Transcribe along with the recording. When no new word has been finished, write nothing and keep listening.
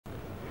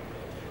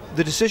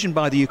The decision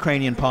by the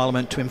Ukrainian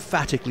parliament to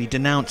emphatically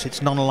denounce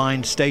its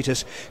non-aligned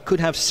status could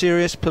have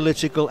serious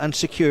political and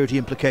security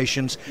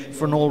implications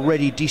for an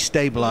already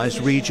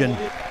destabilized region.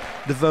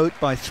 The vote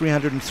by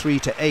 303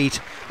 to 8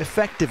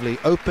 effectively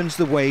opens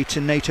the way to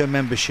NATO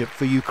membership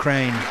for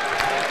Ukraine,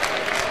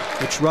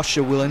 which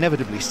Russia will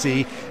inevitably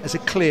see as a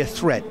clear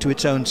threat to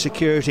its own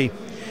security.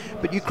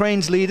 But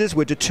Ukraine's leaders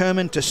were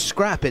determined to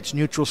scrap its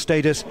neutral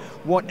status,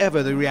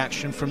 whatever the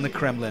reaction from the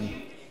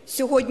Kremlin.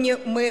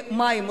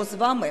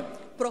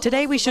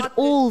 Today we should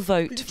all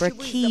vote for a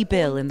key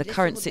bill in the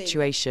current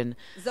situation,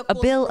 a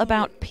bill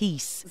about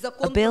peace,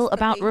 a bill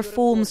about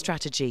reform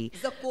strategy,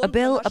 a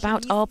bill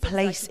about our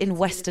place in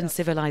Western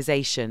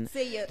civilization.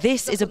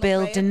 This is a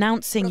bill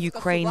denouncing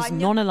Ukraine's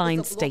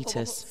non-aligned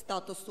status.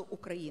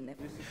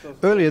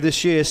 Earlier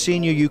this year,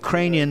 senior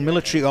Ukrainian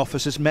military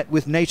officers met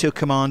with NATO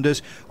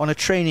commanders on a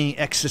training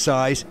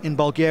exercise in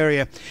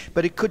Bulgaria.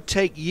 But it could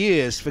take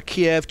years for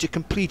Kiev to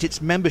complete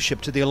its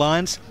membership to the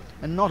alliance,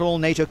 and not all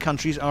NATO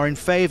countries are in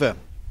favour.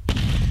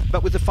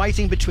 But with the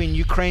fighting between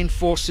Ukraine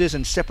forces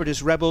and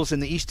separatist rebels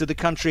in the east of the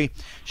country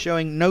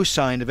showing no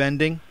sign of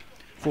ending,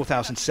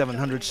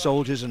 4,700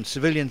 soldiers and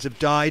civilians have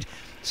died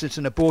since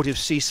an abortive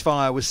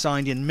ceasefire was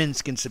signed in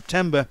Minsk in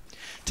September.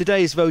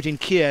 Today's vote in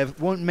Kiev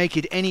won't make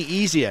it any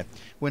easier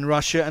when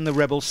Russia and the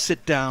rebels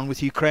sit down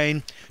with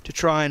Ukraine to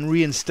try and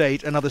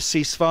reinstate another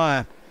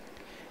ceasefire.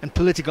 And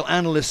political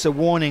analysts are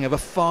warning of a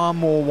far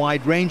more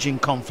wide-ranging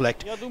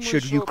conflict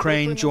should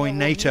Ukraine join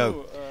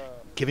NATO,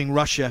 giving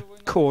Russia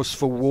cause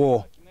for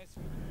war.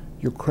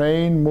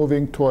 Ukraine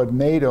moving toward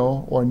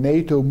NATO or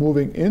NATO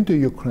moving into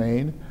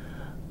Ukraine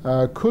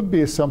could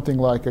be something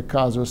like a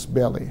casus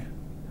belli,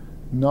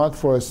 not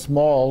for a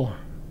small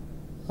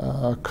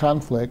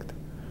conflict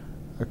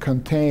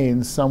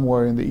contained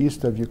somewhere in the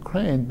east of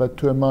Ukraine, but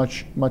to a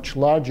much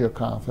larger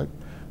conflict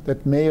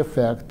that may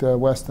affect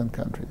Western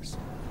countries.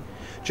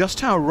 Just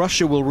how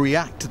Russia will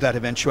react to that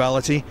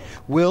eventuality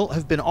will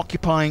have been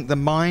occupying the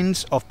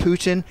minds of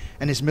Putin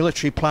and his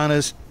military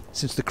planners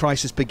since the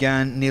crisis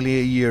began nearly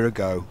a year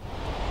ago.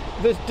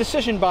 The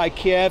decision by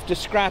Kiev to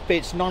scrap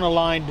its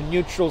non-aligned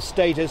neutral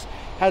status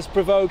has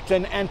provoked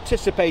an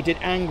anticipated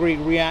angry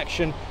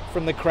reaction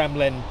from the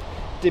Kremlin.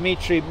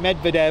 Dmitry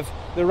Medvedev,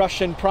 the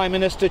Russian Prime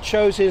Minister,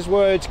 chose his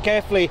words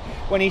carefully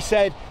when he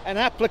said an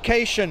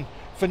application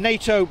for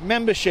NATO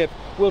membership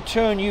will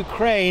turn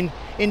Ukraine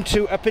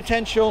into a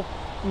potential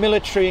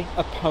military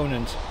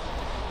opponent.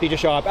 Peter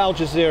Sharp, Al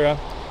Jazeera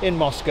in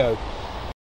Moscow.